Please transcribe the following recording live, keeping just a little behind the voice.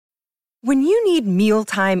When you need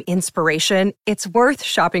mealtime inspiration, it's worth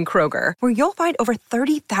shopping Kroger, where you'll find over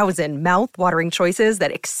 30,000 mouth-watering choices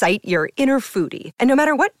that excite your inner foodie. And no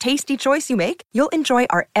matter what tasty choice you make, you'll enjoy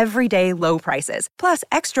our everyday low prices, plus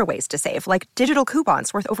extra ways to save, like digital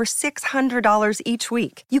coupons worth over $600 each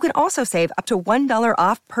week. You can also save up to $1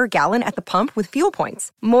 off per gallon at the pump with fuel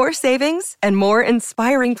points. More savings and more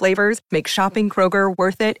inspiring flavors make shopping Kroger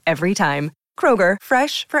worth it every time. Kroger,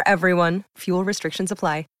 fresh for everyone. Fuel restrictions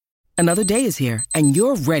apply. Another day is here, and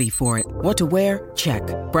you're ready for it. What to wear? Check.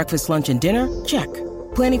 Breakfast, lunch, and dinner? Check.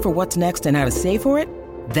 Planning for what's next and how to save for it?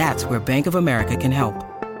 That's where Bank of America can help.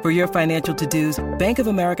 For your financial to-dos, Bank of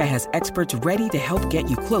America has experts ready to help get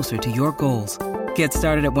you closer to your goals. Get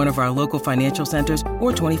started at one of our local financial centers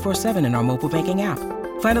or 24/7 in our mobile banking app.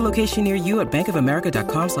 Find a location near you at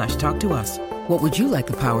bankofamerica.com/talktous. What would you like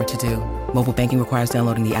the power to do? Mobile banking requires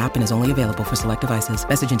downloading the app and is only available for select devices.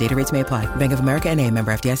 Message and data rates may apply. Bank of America N.A.,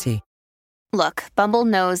 member FDIC. Look, Bumble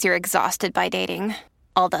knows you're exhausted by dating.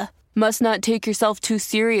 All the, must not take yourself too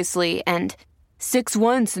seriously, and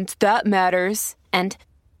 6'1" since that matters. And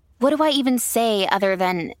what do I even say other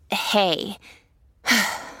than, hey?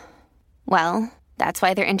 Well, that's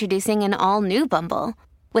why they're introducing an all-new Bumble,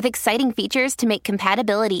 with exciting features to make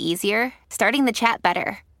compatibility easier, starting the chat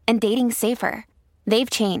better, and dating safer. They've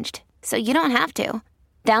changed, so you don't have to.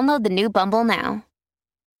 Download the new Bumble now.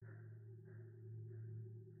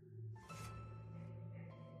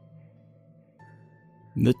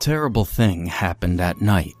 The terrible thing happened at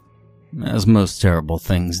night, as most terrible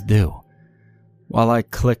things do. While I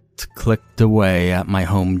clicked away at my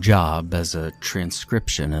home job as a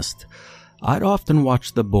transcriptionist, I'd often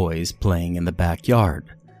watch the boys playing in the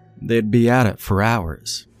backyard. They'd be at it for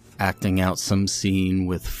hours, acting out some scene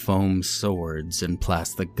with foam swords and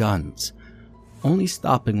plastic guns, only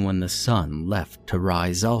stopping when the sun left to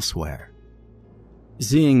rise elsewhere.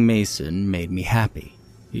 Seeing Mason made me happy.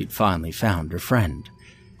 He'd finally found a friend.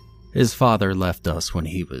 His father left us when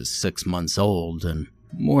he was 6 months old and,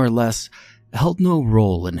 more or less, held no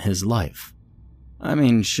role in his life. I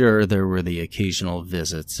mean, sure, there were the occasional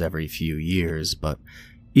visits every few years, but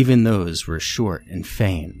even those were short and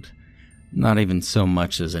feigned, not even so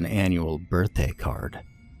much as an annual birthday card.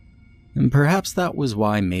 And perhaps that was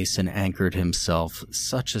why Mason anchored himself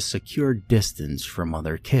such a secure distance from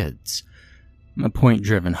other kids, a point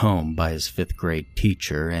driven home by his 5th grade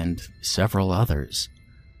teacher and several others.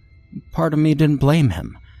 Part of me didn't blame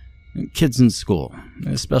him. Kids in school,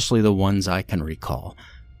 especially the ones I can recall,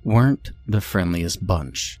 weren't the friendliest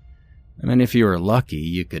bunch. I mean, if you were lucky,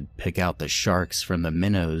 you could pick out the sharks from the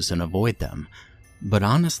minnows and avoid them. But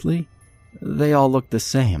honestly, they all looked the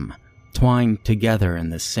same, twined together in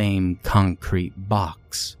the same concrete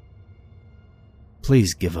box.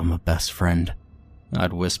 Please give him a best friend,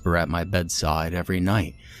 I'd whisper at my bedside every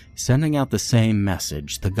night, sending out the same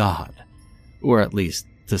message to God, or at least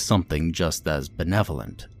to something just as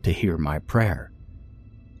benevolent to hear my prayer.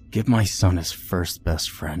 Give my son his first best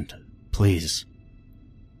friend, please.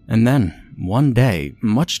 And then, one day,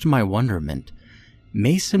 much to my wonderment,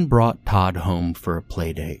 Mason brought Todd home for a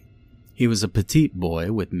playdate. He was a petite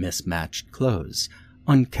boy with mismatched clothes,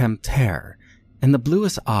 unkempt hair, and the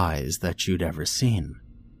bluest eyes that you'd ever seen.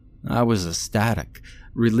 I was ecstatic,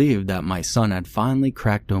 relieved that my son had finally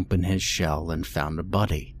cracked open his shell and found a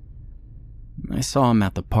buddy. I saw him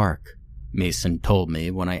at the park, Mason told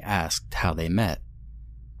me when I asked how they met.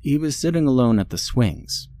 He was sitting alone at the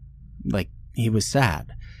swings, like he was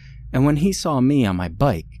sad, and when he saw me on my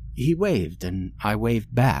bike, he waved and I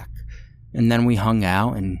waved back, and then we hung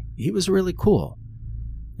out and he was really cool.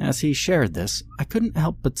 As he shared this, I couldn't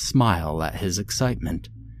help but smile at his excitement.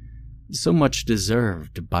 So much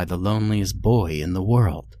deserved by the loneliest boy in the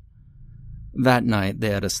world. That night they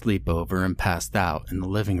had a sleepover and passed out in the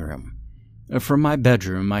living room. From my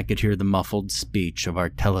bedroom I could hear the muffled speech of our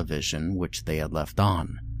television, which they had left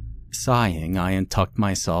on. Sighing, I untucked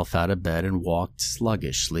myself out of bed and walked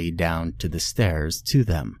sluggishly down to the stairs to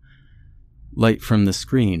them. Light from the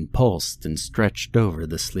screen pulsed and stretched over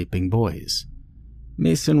the sleeping boys.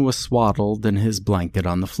 Mason was swaddled in his blanket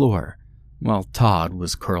on the floor, while Todd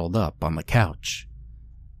was curled up on the couch.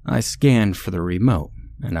 I scanned for the remote,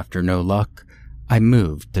 and after no luck, I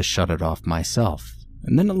moved to shut it off myself,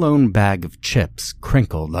 and then a lone bag of chips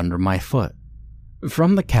crinkled under my foot.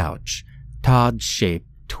 From the couch, Todd's shape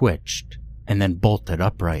twitched and then bolted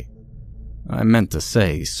upright. I meant to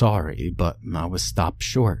say sorry, but I was stopped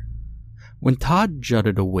short. When Todd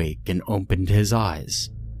jutted awake and opened his eyes,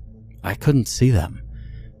 I couldn't see them.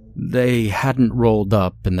 They hadn't rolled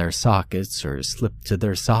up in their sockets or slipped to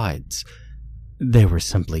their sides. They were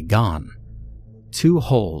simply gone. 2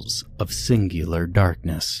 holes of singular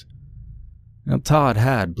darkness. Now, Todd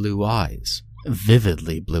had blue eyes,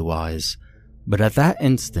 vividly blue eyes, but at that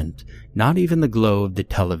instant, not even the glow of the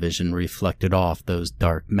television reflected off those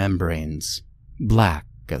dark membranes, black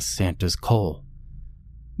as Santa's coal.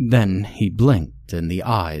 Then he blinked and the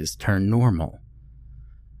eyes turned normal.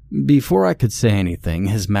 Before I could say anything,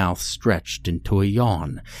 his mouth stretched into a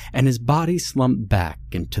yawn, and his body slumped back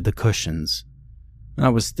into the cushions. I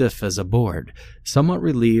was stiff as a board, somewhat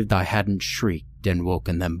relieved I hadn't shrieked and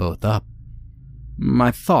woken them both up.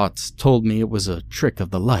 My thoughts told me it was a trick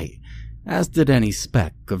of the light, as did any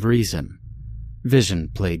speck of reason. Vision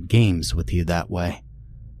played games with you that way.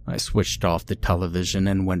 I switched off the television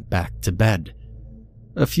and went back to bed.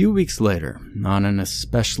 A few weeks later, on an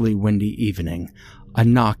especially windy evening, a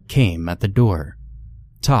knock came at the door.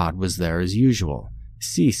 Todd was there as usual,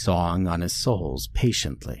 seesawing on his soles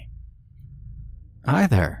patiently. "Hi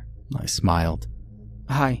there," I smiled.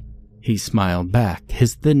 "Hi," he smiled back,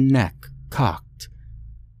 his thin neck cocked.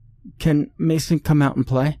 "Can Mason come out and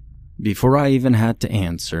play?" Before I even had to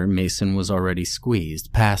answer, Mason was already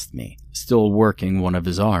squeezed past me, still working one of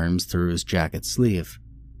his arms through his jacket sleeve.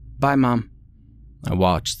 "Bye, Mom." I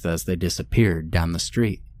watched as they disappeared down the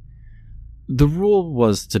street. The rule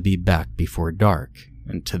was to be back before dark,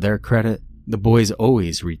 and to their credit, the boys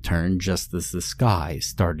always returned just as the sky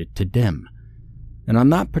started to dim. And on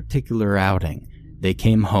that particular outing, they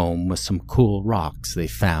came home with some cool rocks they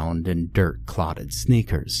found in dirt-clotted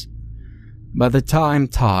sneakers. By the time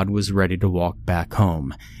Todd was ready to walk back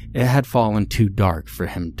home, it had fallen too dark for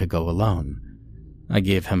him to go alone. I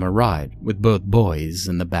gave him a ride, with both boys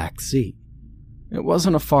in the back seat. It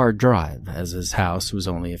wasn't a far drive, as his house was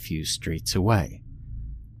only a few streets away.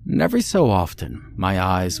 And every so often, my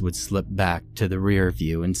eyes would slip back to the rear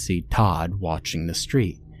view and see Todd watching the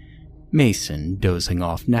street, Mason dozing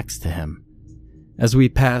off next to him. As we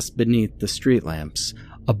passed beneath the street lamps,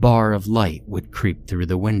 a bar of light would creep through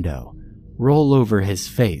the window, roll over his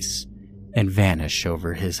face, and vanish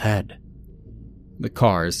over his head. The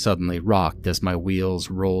car suddenly rocked as my wheels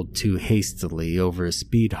rolled too hastily over a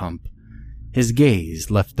speed hump. His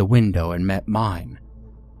gaze left the window and met mine.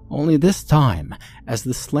 Only this time, as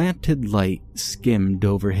the slanted light skimmed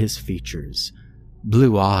over his features,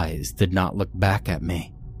 blue eyes did not look back at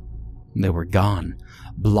me. They were gone,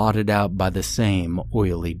 blotted out by the same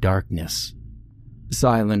oily darkness.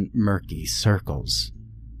 Silent, murky circles.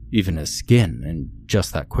 Even his skin, in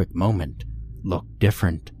just that quick moment, looked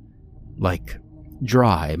different. Like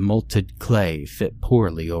dry, molted clay fit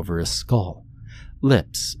poorly over his skull,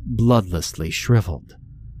 lips bloodlessly shriveled.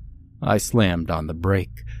 I slammed on the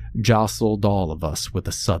brake, jostled all of us with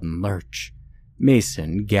a sudden lurch.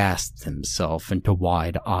 Mason gasped himself into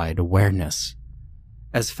wide-eyed awareness.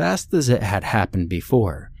 As fast as it had happened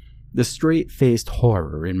before, the straight-faced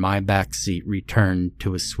horror in my back seat returned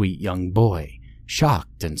to a sweet young boy,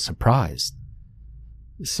 shocked and surprised.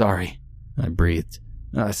 "Sorry," I breathed.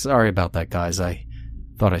 Sorry about that, guys. I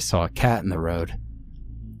thought I saw a cat in the road."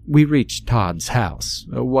 We reached Todd's house,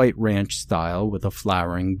 a white ranch style with a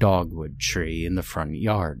flowering dogwood tree in the front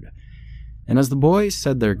yard. And as the boys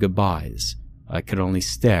said their goodbyes, I could only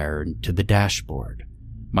stare into the dashboard,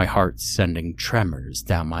 my heart sending tremors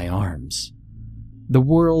down my arms. The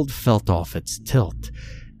world felt off its tilt,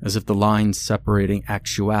 as if the lines separating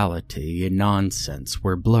actuality and nonsense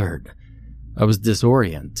were blurred. I was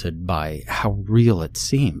disoriented by how real it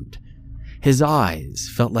seemed. His eyes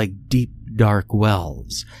felt like deep, dark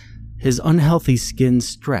wells. His unhealthy skin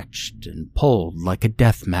stretched and pulled like a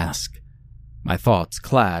death mask. My thoughts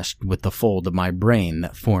clashed with the fold of my brain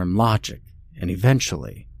that formed logic, and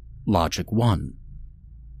eventually, logic won.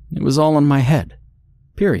 It was all in my head.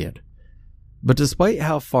 Period. But despite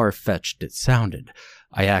how far-fetched it sounded,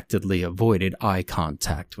 I actively avoided eye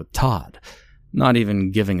contact with Todd, not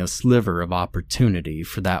even giving a sliver of opportunity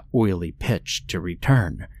for that oily pitch to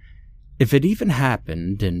return. If it even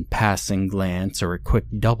happened in passing glance or a quick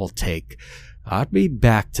double take, I'd be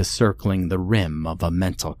back to circling the rim of a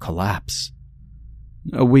mental collapse.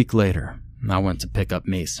 A week later, I went to pick up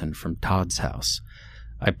Mason from Todd's house.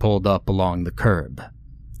 I pulled up along the curb,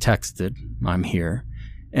 texted, "I'm here,"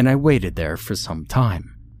 and I waited there for some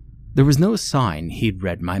time. There was no sign he'd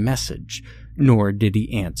read my message, nor did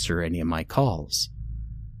he answer any of my calls.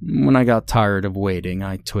 When I got tired of waiting,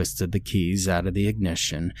 I twisted the keys out of the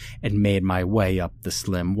ignition and made my way up the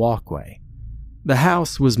slim walkway. The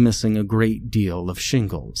house was missing a great deal of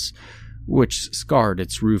shingles, which scarred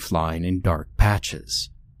its roofline in dark patches.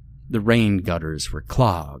 The rain gutters were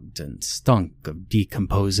clogged and stunk of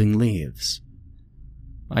decomposing leaves.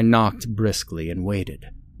 I knocked briskly and waited,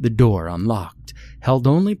 the door unlocked, held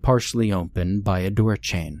only partially open by a door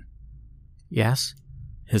chain. "Yes?"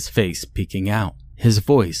 his face peeking out. His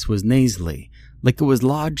voice was nasally, like it was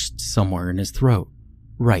lodged somewhere in his throat,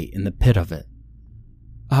 right in the pit of it.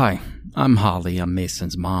 "Hi, I'm Holly. I'm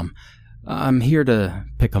Mason's mom. I'm here to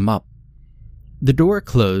pick him up." The door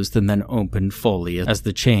closed and then opened fully as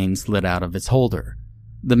the chain slid out of its holder.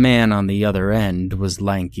 The man on the other end was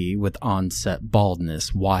lanky, with onset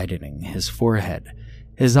baldness widening his forehead,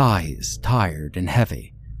 his eyes tired and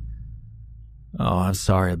heavy. "Oh, I'm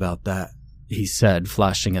sorry about that," he said,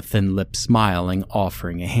 flashing a thin-lipped smile and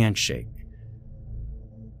offering a handshake.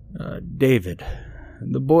 David,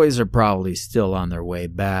 the boys are probably still on their way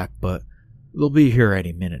back, but they'll be here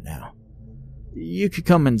any minute now. You could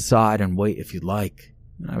come inside and wait if you'd like.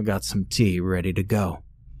 I've got some tea ready to go."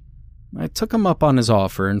 I took him up on his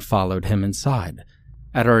offer and followed him inside.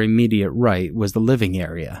 At our immediate right was the living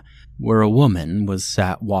area, where a woman was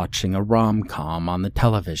sat watching a rom-com on the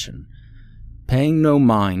television. Paying no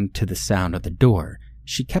mind to the sound of the door,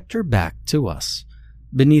 she kept her back to us.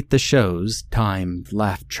 Beneath the show's timed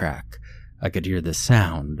laugh track, I could hear the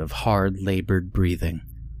sound of hard-labored breathing.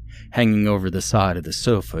 Hanging over the side of the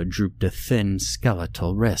sofa drooped a thin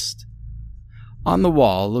skeletal wrist. On the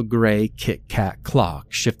wall, a gray Kit Kat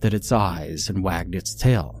clock shifted its eyes and wagged its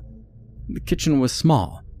tail. The kitchen was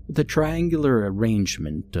small, with a triangular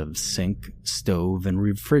arrangement of sink, stove, and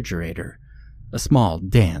refrigerator, a small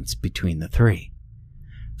dance between the three.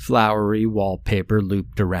 Flowery wallpaper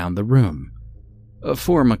looped around the room. A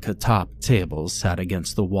formica-topped table sat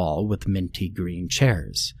against the wall with minty green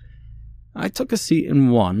chairs. I took a seat in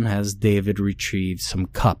one as David retrieved some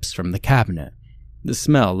cups from the cabinet. The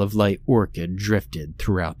smell of light orchid drifted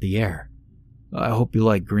throughout the air. "I hope you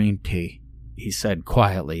like green tea," he said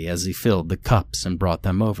quietly as he filled the cups and brought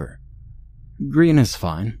them over. "Green is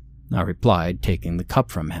fine," I replied, taking the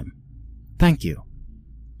cup from him. "Thank you."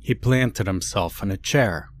 He planted himself in a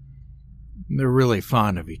chair. "They're really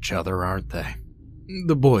fond of each other, aren't they?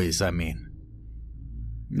 The boys, I mean."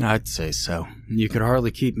 "I'd say so. You could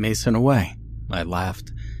hardly keep Mason away," I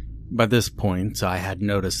laughed. By this point, I had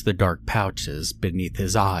noticed the dark pouches beneath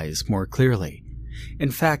his eyes more clearly.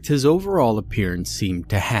 In fact, his overall appearance seemed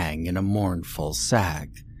to hang in a mournful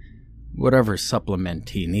sag. Whatever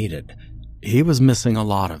supplement he needed, he was missing a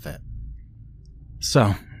lot of it.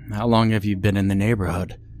 "So, how long have you been in the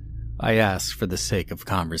neighborhood?" I asked for the sake of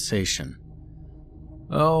conversation.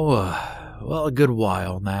 Well, a good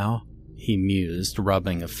while now," he mused,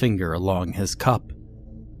 rubbing a finger along his cup.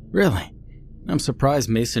 "Really? I'm surprised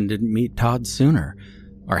Mason didn't meet Todd sooner.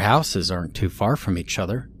 Our houses aren't too far from each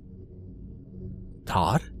other."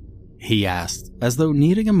 "Todd?" he asked, as though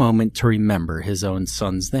needing a moment to remember his own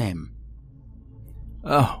son's name.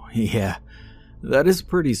 "Oh, yeah, that is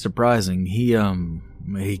pretty surprising. He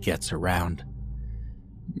gets around."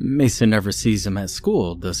 "Mason never sees him at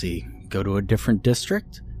school. Does he go to a different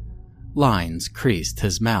district?" Lines creased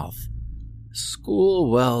his mouth.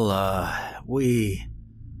 "School, well, we..."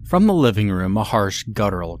 From the living room, a harsh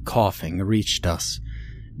guttural coughing reached us.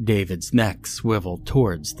 David's neck swiveled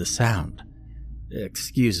towards the sound.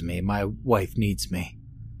 "Excuse me, my wife needs me."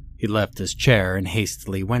 He left his chair and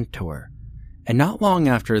hastily went to her. And not long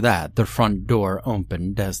after that, the front door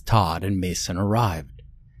opened as Todd and Mason arrived.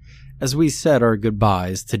 As we said our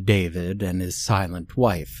goodbyes to David and his silent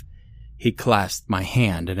wife, he clasped my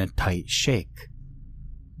hand in a tight shake.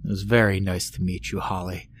 "It was very nice to meet you,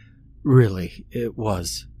 Holly. Really, it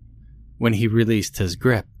was." When he released his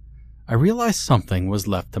grip, I realized something was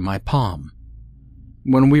left in my palm.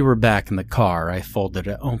 When we were back in the car, I folded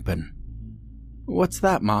it open. "What's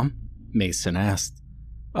that, Mom?" Mason asked.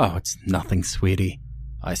 "Oh, it's nothing, sweetie."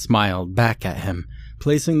 I smiled back at him,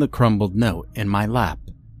 placing the crumbled note in my lap.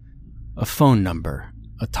 A phone number,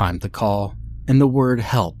 a time to call, and the word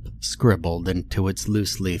help scribbled into its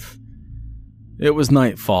loose leaf. It was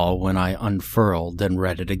nightfall when I unfurled and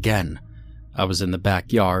read it again. I was in the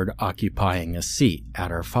backyard occupying a seat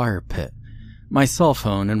at our fire pit, my cell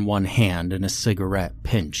phone in one hand and a cigarette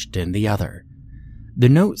pinched in the other. The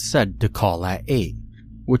note said to call at 8,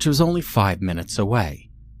 which was only 5 minutes away.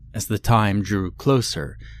 As the time drew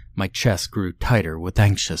closer, my chest grew tighter with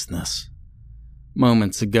anxiousness.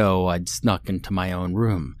 Moments ago, I'd snuck into my own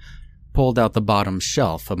room, pulled out the bottom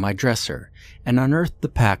shelf of my dresser, and unearthed the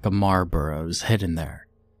pack of Marlboros hidden there.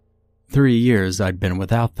 3 years I'd been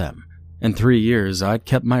without them. In 3 years, I'd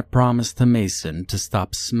kept my promise to Mason to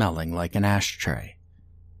stop smelling like an ashtray.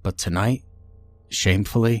 But tonight,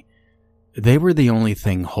 shamefully, they were the only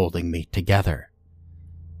thing holding me together.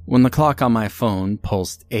 When the clock on my phone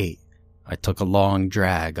pulsed 8, I took a long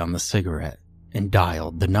drag on the cigarette and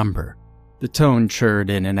dialed the number. The tone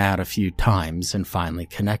churred in and out a few times and finally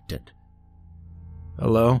connected.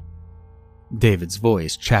 "Hello?" David's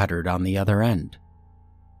voice chattered on the other end.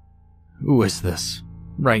 Who is this?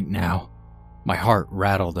 Right now. My heart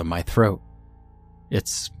rattled in my throat.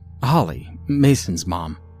 It's Holly, Mason's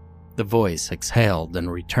mom. The voice exhaled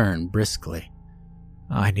and returned briskly.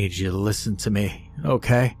 I need you to listen to me,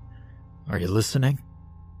 okay? Are you listening?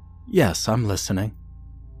 Yes, I'm listening.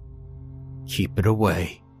 Keep it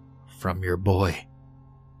away from your boy.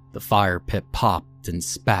 The fire pit popped and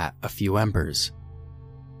spat a few embers.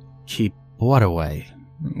 Keep what away?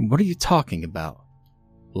 What are you talking about?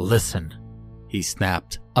 Listen, he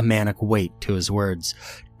snapped, a manic weight to his words.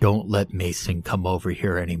 Don't let Mason come over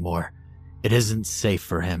here anymore. It isn't safe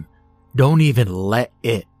for him. Don't even let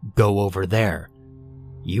it go over there.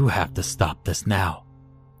 You have to stop this now.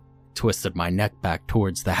 Twisted my neck back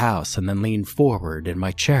towards the house and then leaned forward in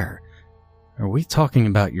my chair. Are we talking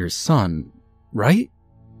about your son, right?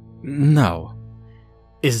 No.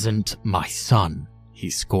 Isn't my son, he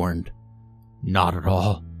scorned. Not at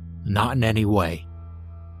all. Not in any way.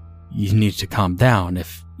 You need to calm down.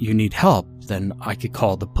 If you need help, then I could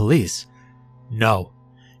call the police. No.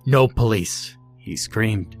 No police, he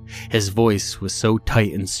screamed. His voice was so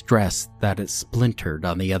tight and stressed that it splintered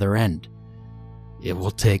on the other end. It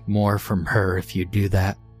will take more from her if you do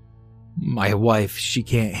that. My wife, she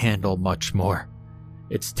can't handle much more.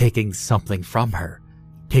 It's taking something from her,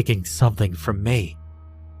 taking something from me.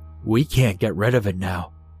 We can't get rid of it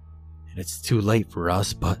now. And it's too late for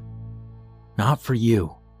us, but not for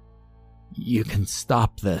you. You can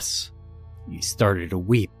stop this. He started to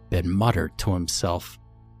weep and muttered to himself.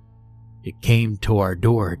 It came to our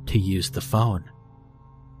door to use the phone.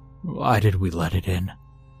 Why did we let it in?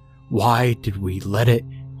 Why did we let it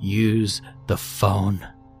use the phone?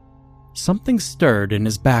 Something stirred in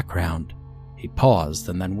his background. He paused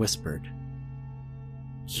and then whispered,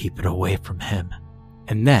 Keep it away from him.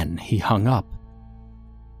 And then he hung up.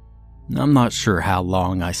 I'm not sure how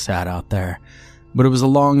long I sat out there, but it was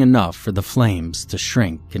long enough for the flames to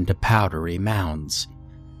shrink into powdery mounds.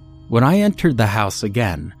 When I entered the house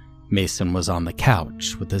again, Mason was on the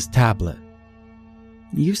couch with his tablet.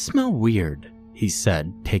 You smell weird, he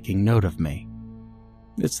said, taking note of me.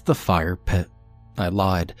 It's the fire pit, I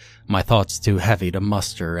lied, my thoughts too heavy to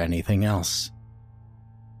muster anything else.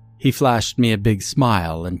 He flashed me a big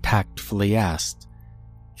smile and tactfully asked,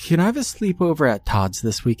 Can I have a sleepover at Todd's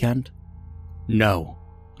this weekend? No,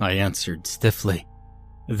 I answered stiffly.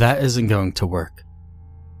 That isn't going to work.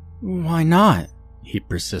 Why not? He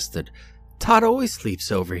persisted. Todd always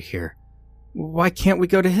sleeps over here. Why can't we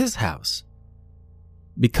go to his house?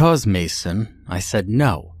 Because, Mason, I said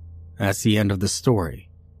no. That's the end of the story.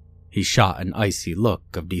 He shot an icy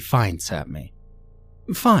look of defiance at me.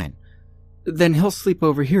 Fine. Then he'll sleep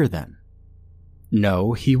over here then.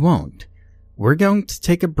 No, he won't. We're going to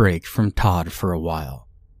take a break from Todd for a while.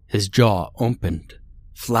 His jaw opened,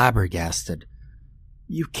 flabbergasted.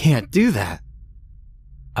 You can't do that.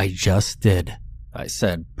 I just did, I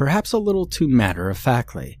said, perhaps a little too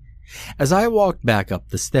matter-of-factly. As I walked back up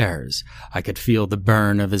the stairs, I could feel the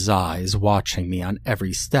burn of his eyes watching me on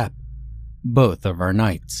every step. Both of our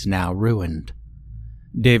nights now ruined.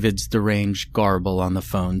 David's deranged garble on the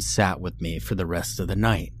phone sat with me for the rest of the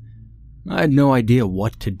night. I had no idea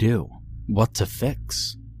what to do, what to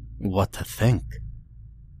fix, what to think.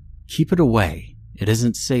 Keep it away. It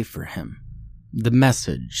isn't safe for him. The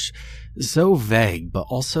message, so vague but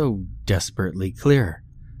also desperately clear.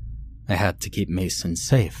 I had to keep Mason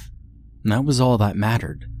safe. That was all that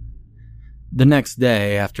mattered. The next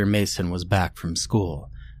day, after Mason was back from school,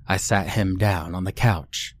 I sat him down on the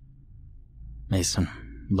couch. Mason,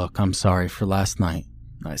 look, I'm sorry for last night,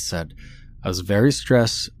 I said. I was very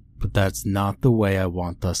stressed, but that's not the way I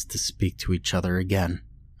want us to speak to each other again,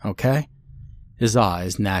 okay? His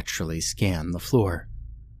eyes naturally scanned the floor.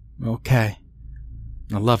 Okay.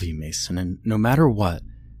 I love you, Mason, and no matter what,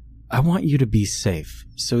 I want you to be safe,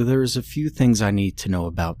 so there's a few things I need to know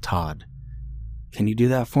about Todd. Can you do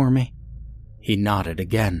that for me? He nodded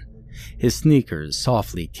again, his sneakers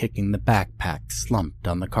softly kicking the backpack slumped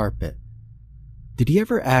on the carpet. Did he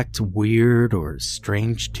ever act weird or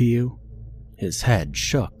strange to you? His head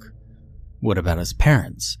shook. What about his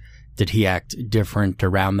parents? Did he act different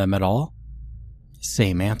around them at all?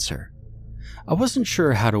 Same answer. I wasn't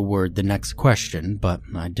sure how to word the next question, but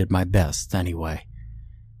I did my best anyway.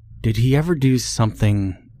 Did he ever do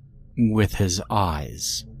something with his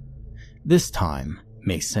eyes? This time,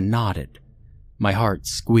 Mason nodded. My heart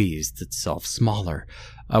squeezed itself smaller.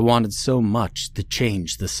 I wanted so much to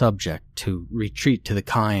change the subject, to retreat to the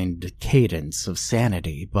kind cadence of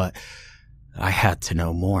sanity, but I had to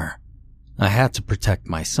know more. I had to protect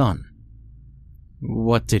my son.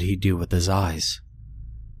 What did he do with his eyes?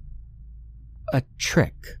 A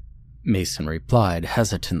trick, Mason replied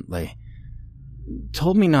hesitantly.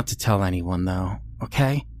 Told me not to tell anyone, though,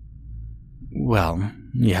 okay? Well,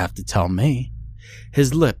 you have to tell me.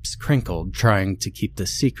 His lips crinkled, trying to keep the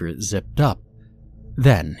secret zipped up.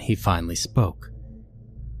 Then he finally spoke.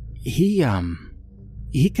 He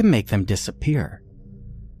can make them disappear.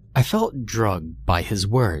 I felt drugged by his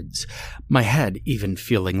words, my head even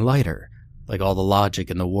feeling lighter, like all the logic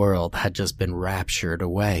in the world had just been raptured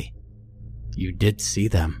away. You did see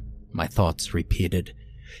them, my thoughts repeated.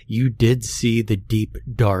 You did see the deep,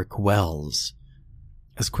 dark wells.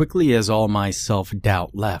 As quickly as all my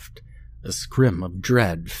self-doubt left, a scrim of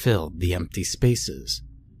dread filled the empty spaces.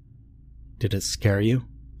 Did it scare you?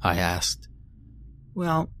 I asked.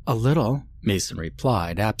 Well, a little, Mason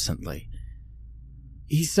replied absently.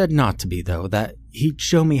 He said not to be, though, that he'd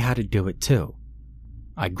show me how to do it too.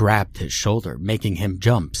 I grabbed his shoulder, making him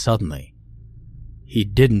jump suddenly. He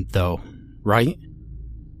didn't, though, right?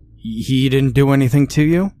 He didn't do anything to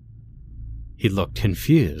you? He looked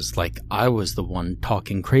confused, like I was the one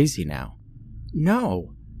talking crazy now.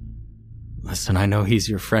 No. Listen, I know he's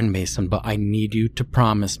your friend, Mason, but I need you to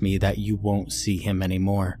promise me that you won't see him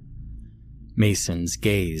anymore. Mason's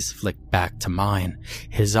gaze flicked back to mine,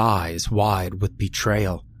 his eyes wide with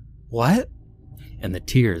betrayal. What? And the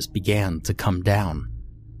tears began to come down.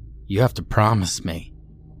 You have to promise me,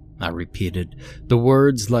 I repeated, the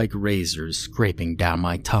words like razors scraping down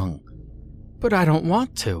my tongue. But I don't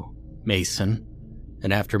want to, Mason.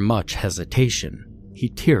 And after much hesitation, he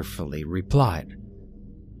tearfully replied.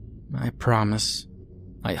 I promise.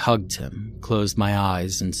 I hugged him, closed my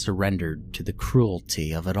eyes, and surrendered to the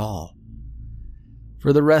cruelty of it all.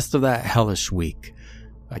 For the rest of that hellish week,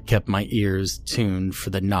 I kept my ears tuned for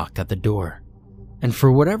the knock at the door, and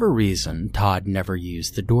for whatever reason, Todd never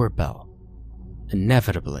used the doorbell.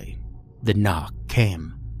 Inevitably, the knock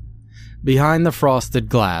came. Behind the frosted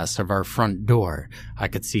glass of our front door, I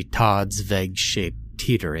could see Todd's vague shape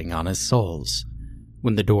teetering on his soles.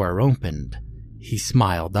 When the door opened, he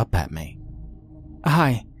smiled up at me.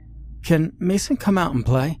 Hi, can Mason come out and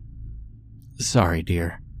play? Sorry,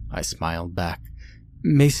 dear, I smiled back.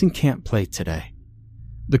 Mason can't play today.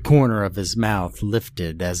 The corner of his mouth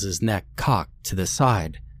lifted as his neck cocked to the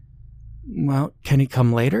side. Well, can he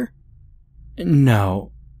come later?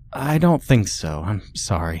 No, I don't think so. I'm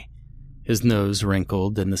sorry. His nose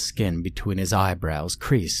wrinkled and the skin between his eyebrows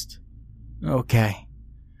creased. Okay.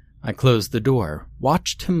 I closed the door,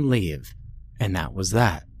 watched him leave, and that was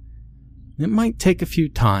that. It might take a few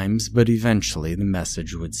times, but eventually the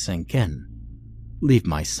message would sink in. Leave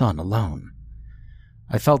my son alone.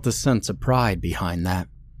 I felt a sense of pride behind that,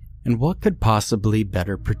 and what could possibly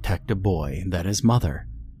better protect a boy than his mother?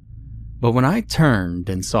 But when I turned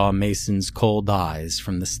and saw Mason's cold eyes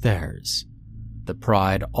from the stairs, the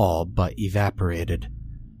pride all but evaporated.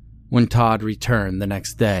 When Todd returned the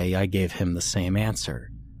next day, I gave him the same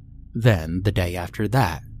answer. Then the day after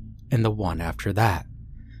that, and the one after that.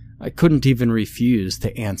 I couldn't even refuse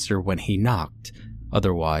to answer when he knocked,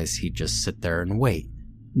 otherwise he'd just sit there and wait.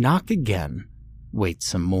 Knock again, wait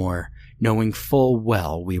some more, knowing full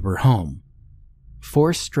well we were home.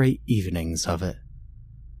 4 straight evenings of it.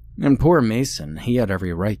 And poor Mason, he had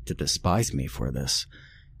every right to despise me for this.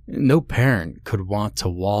 No parent could want to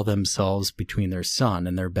wall themselves between their son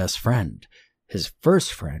and their best friend, his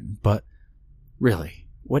first friend, but really,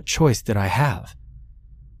 what choice did I have?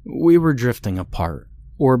 We were drifting apart,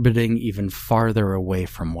 orbiting even farther away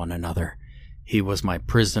from one another. He was my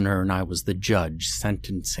prisoner and I was the judge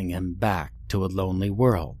sentencing him back to a lonely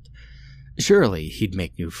world. Surely he'd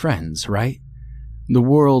make new friends, right? The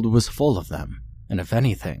world was full of them, and if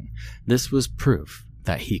anything, this was proof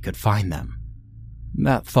that he could find them.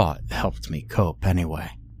 That thought helped me cope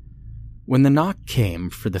anyway. When the knock came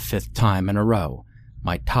for the 5th time in a row,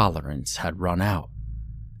 my tolerance had run out.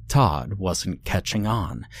 Todd wasn't catching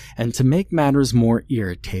on, and to make matters more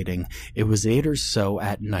irritating, it was 8 or so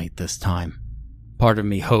at night this time. Part of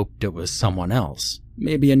me hoped it was someone else,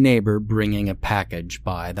 maybe a neighbor bringing a package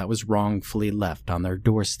by that was wrongfully left on their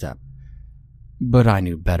doorstep. But I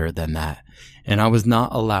knew better than that, and I was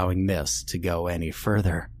not allowing this to go any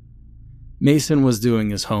further. Mason was doing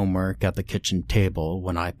his homework at the kitchen table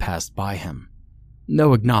when I passed by him.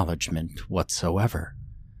 No acknowledgement whatsoever.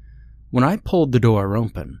 When I pulled the door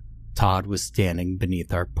open, Todd was standing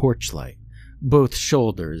beneath our porch light, both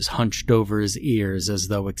shoulders hunched over his ears as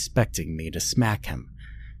though expecting me to smack him.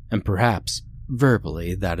 And perhaps,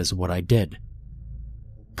 verbally, that is what I did.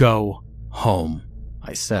 Go home,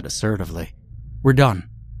 I said assertively. We're done.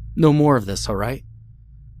 No more of this, all right?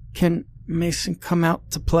 Can Mason come out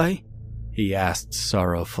to play? He asked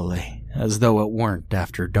sorrowfully, as though it weren't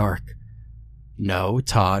after dark. No,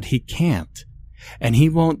 Todd, he can't. And he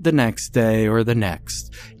won't the next day or the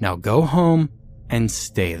next. Now go home and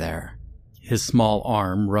stay there. His small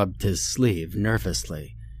arm rubbed his sleeve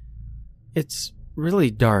nervously. It's really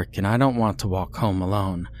dark and I don't want to walk home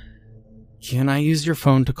alone. Can I use your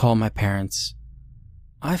phone to call my parents?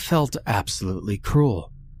 I felt absolutely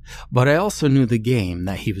cruel, but I also knew the game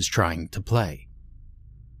that he was trying to play.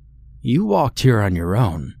 You walked here on your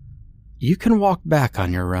own. You can walk back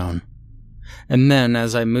on your own. And then,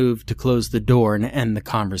 as I moved to close the door and end the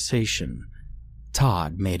conversation,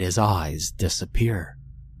 Todd made his eyes disappear.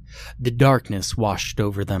 The darkness washed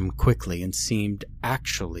over them quickly and seemed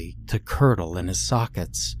actually to curdle in his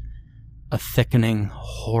sockets. A thickening,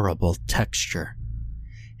 horrible texture.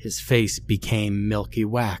 His face became milky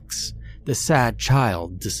wax, the sad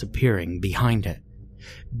child disappearing behind it.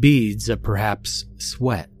 Beads of perhaps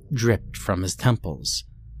sweat dripped from his temples,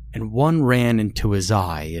 and one ran into his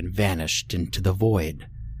eye and vanished into the void.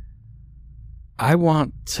 I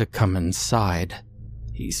want to come inside,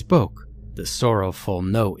 he spoke, the sorrowful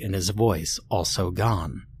note in his voice also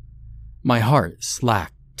gone. My heart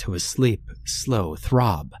slacked to a slow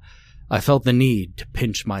throb. I felt the need to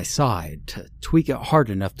pinch my side, to tweak it hard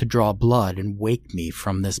enough to draw blood and wake me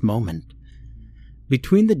from this moment.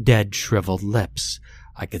 Between the dead, shriveled lips,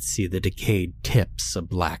 I could see the decayed tips of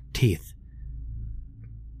black teeth.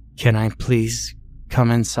 Can I please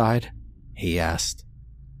come inside? He asked.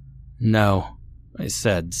 No, I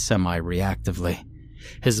said semi-reactively.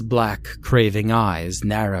 His black, craving eyes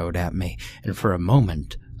narrowed at me, and for a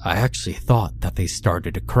moment I actually thought that they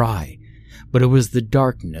started to cry. But it was the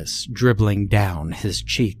darkness dribbling down his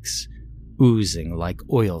cheeks, oozing like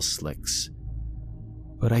oil slicks.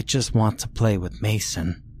 But I just want to play with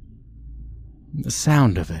Mason. The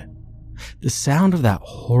sound of it, the sound of that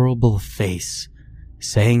horrible face,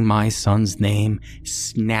 saying my son's name,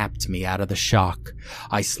 snapped me out of the shock.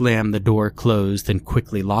 I slammed the door closed and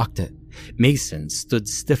quickly locked it. Mason stood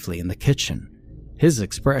stiffly in the kitchen. His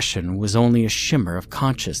expression was only a shimmer of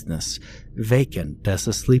consciousness, vacant as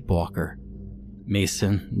a sleepwalker.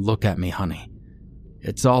 Mason, look at me, honey.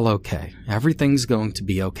 It's all okay. Everything's going to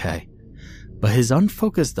be okay. But his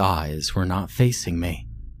unfocused eyes were not facing me.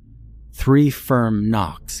 3 firm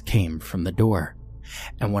knocks came from the door,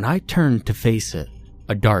 and when I turned to face it,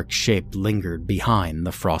 a dark shape lingered behind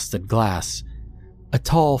the frosted glass. A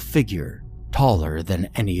tall figure, taller than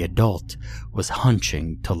any adult, was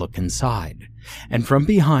hunching to look inside, and from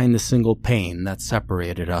behind the single pane that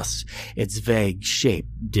separated us, its vague shape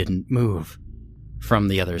didn't move. From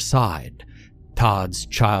the other side, Todd's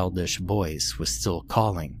childish voice was still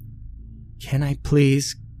calling. Can I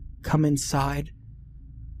please come inside?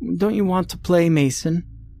 Don't you want to play, Mason?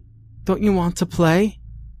 Don't you want to play?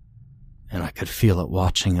 And I could feel it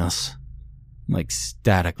watching us, like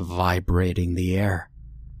static vibrating the air.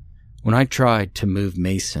 When I tried to move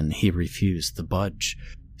Mason, he refused to budge,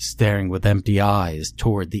 staring with empty eyes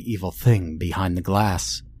toward the evil thing behind the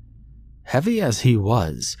glass. Heavy as he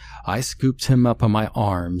was, I scooped him up on my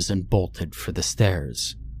arms and bolted for the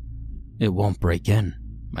stairs. It won't break in,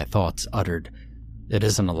 my thoughts uttered. It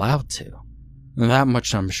isn't allowed to. That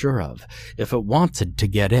much I'm sure of. If it wanted to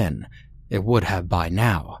get in, it would have by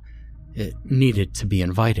now. It needed to be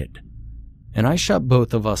invited. And I shut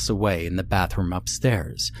both of us away in the bathroom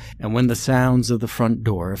upstairs, and when the sounds of the front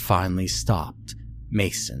door finally stopped,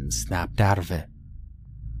 Mason snapped out of it.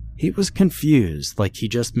 He was confused, like he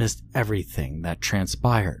just missed everything that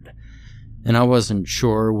transpired, and I wasn't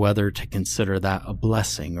sure whether to consider that a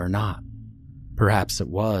blessing or not. Perhaps it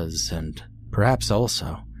was, and perhaps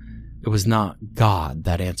also it was not God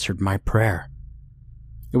that answered my prayer.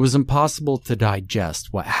 It was impossible to digest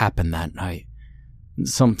what happened that night.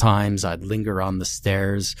 Sometimes I'd linger on the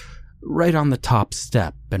stairs, right on the top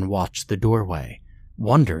step, and watch the doorway,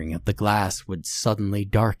 wondering if the glass would suddenly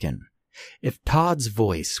darken, if Todd's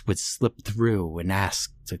voice would slip through and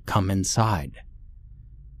ask to come inside.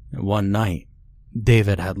 One night,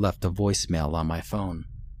 David had left a voicemail on my phone.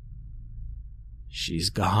 She's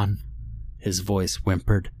gone, his voice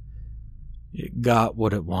whimpered. It got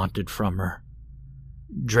what it wanted from her.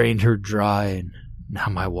 Drained her dry, and now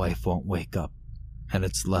my wife won't wake up, and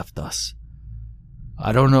it's left us.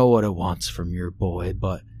 I don't know what it wants from your boy,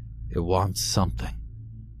 but it wants something.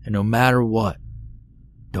 And no matter what,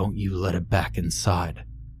 don't you let it back inside.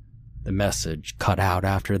 The message cut out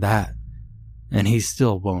after that, and he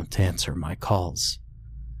still won't answer my calls.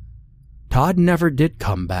 Todd never did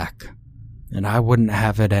come back, and I wouldn't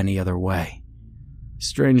have it any other way.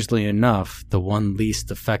 Strangely enough, the one least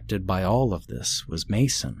affected by all of this was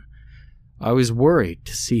Mason. I was worried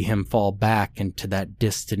to see him fall back into that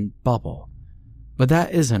distant bubble, but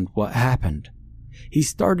that isn't what happened. he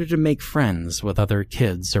started to make friends with other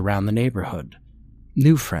kids around the neighborhood.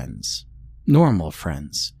 New friends. Normal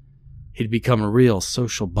friends. He'd become a real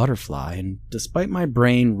social butterfly, and despite my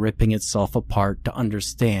brain ripping itself apart to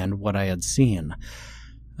understand what I had seen,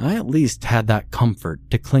 I at least had that comfort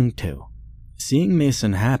to cling to. Seeing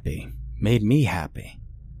Mason happy made me happy.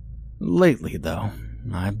 Lately, though,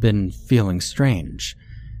 I've been feeling strange.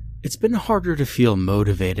 It's been harder to feel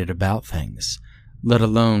motivated about things, let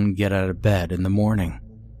alone get out of bed in the morning.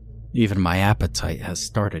 Even my appetite has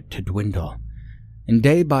started to dwindle. And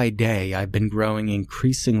day by day, I've been growing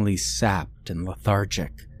increasingly sapped and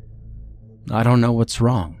lethargic. I don't know what's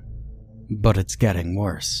wrong, but it's getting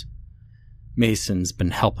worse. Mason's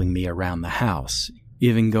been helping me around the house,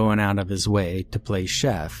 even going out of his way to play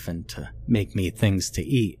chef and to make me things to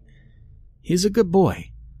eat. He's a good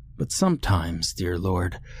boy, but sometimes, dear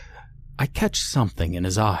Lord, I catch something in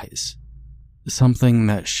his eyes. Something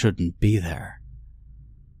that shouldn't be there.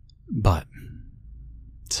 But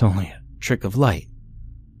it's only a trick of light.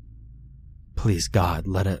 Please, God,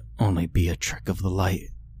 let it only be a trick of the light.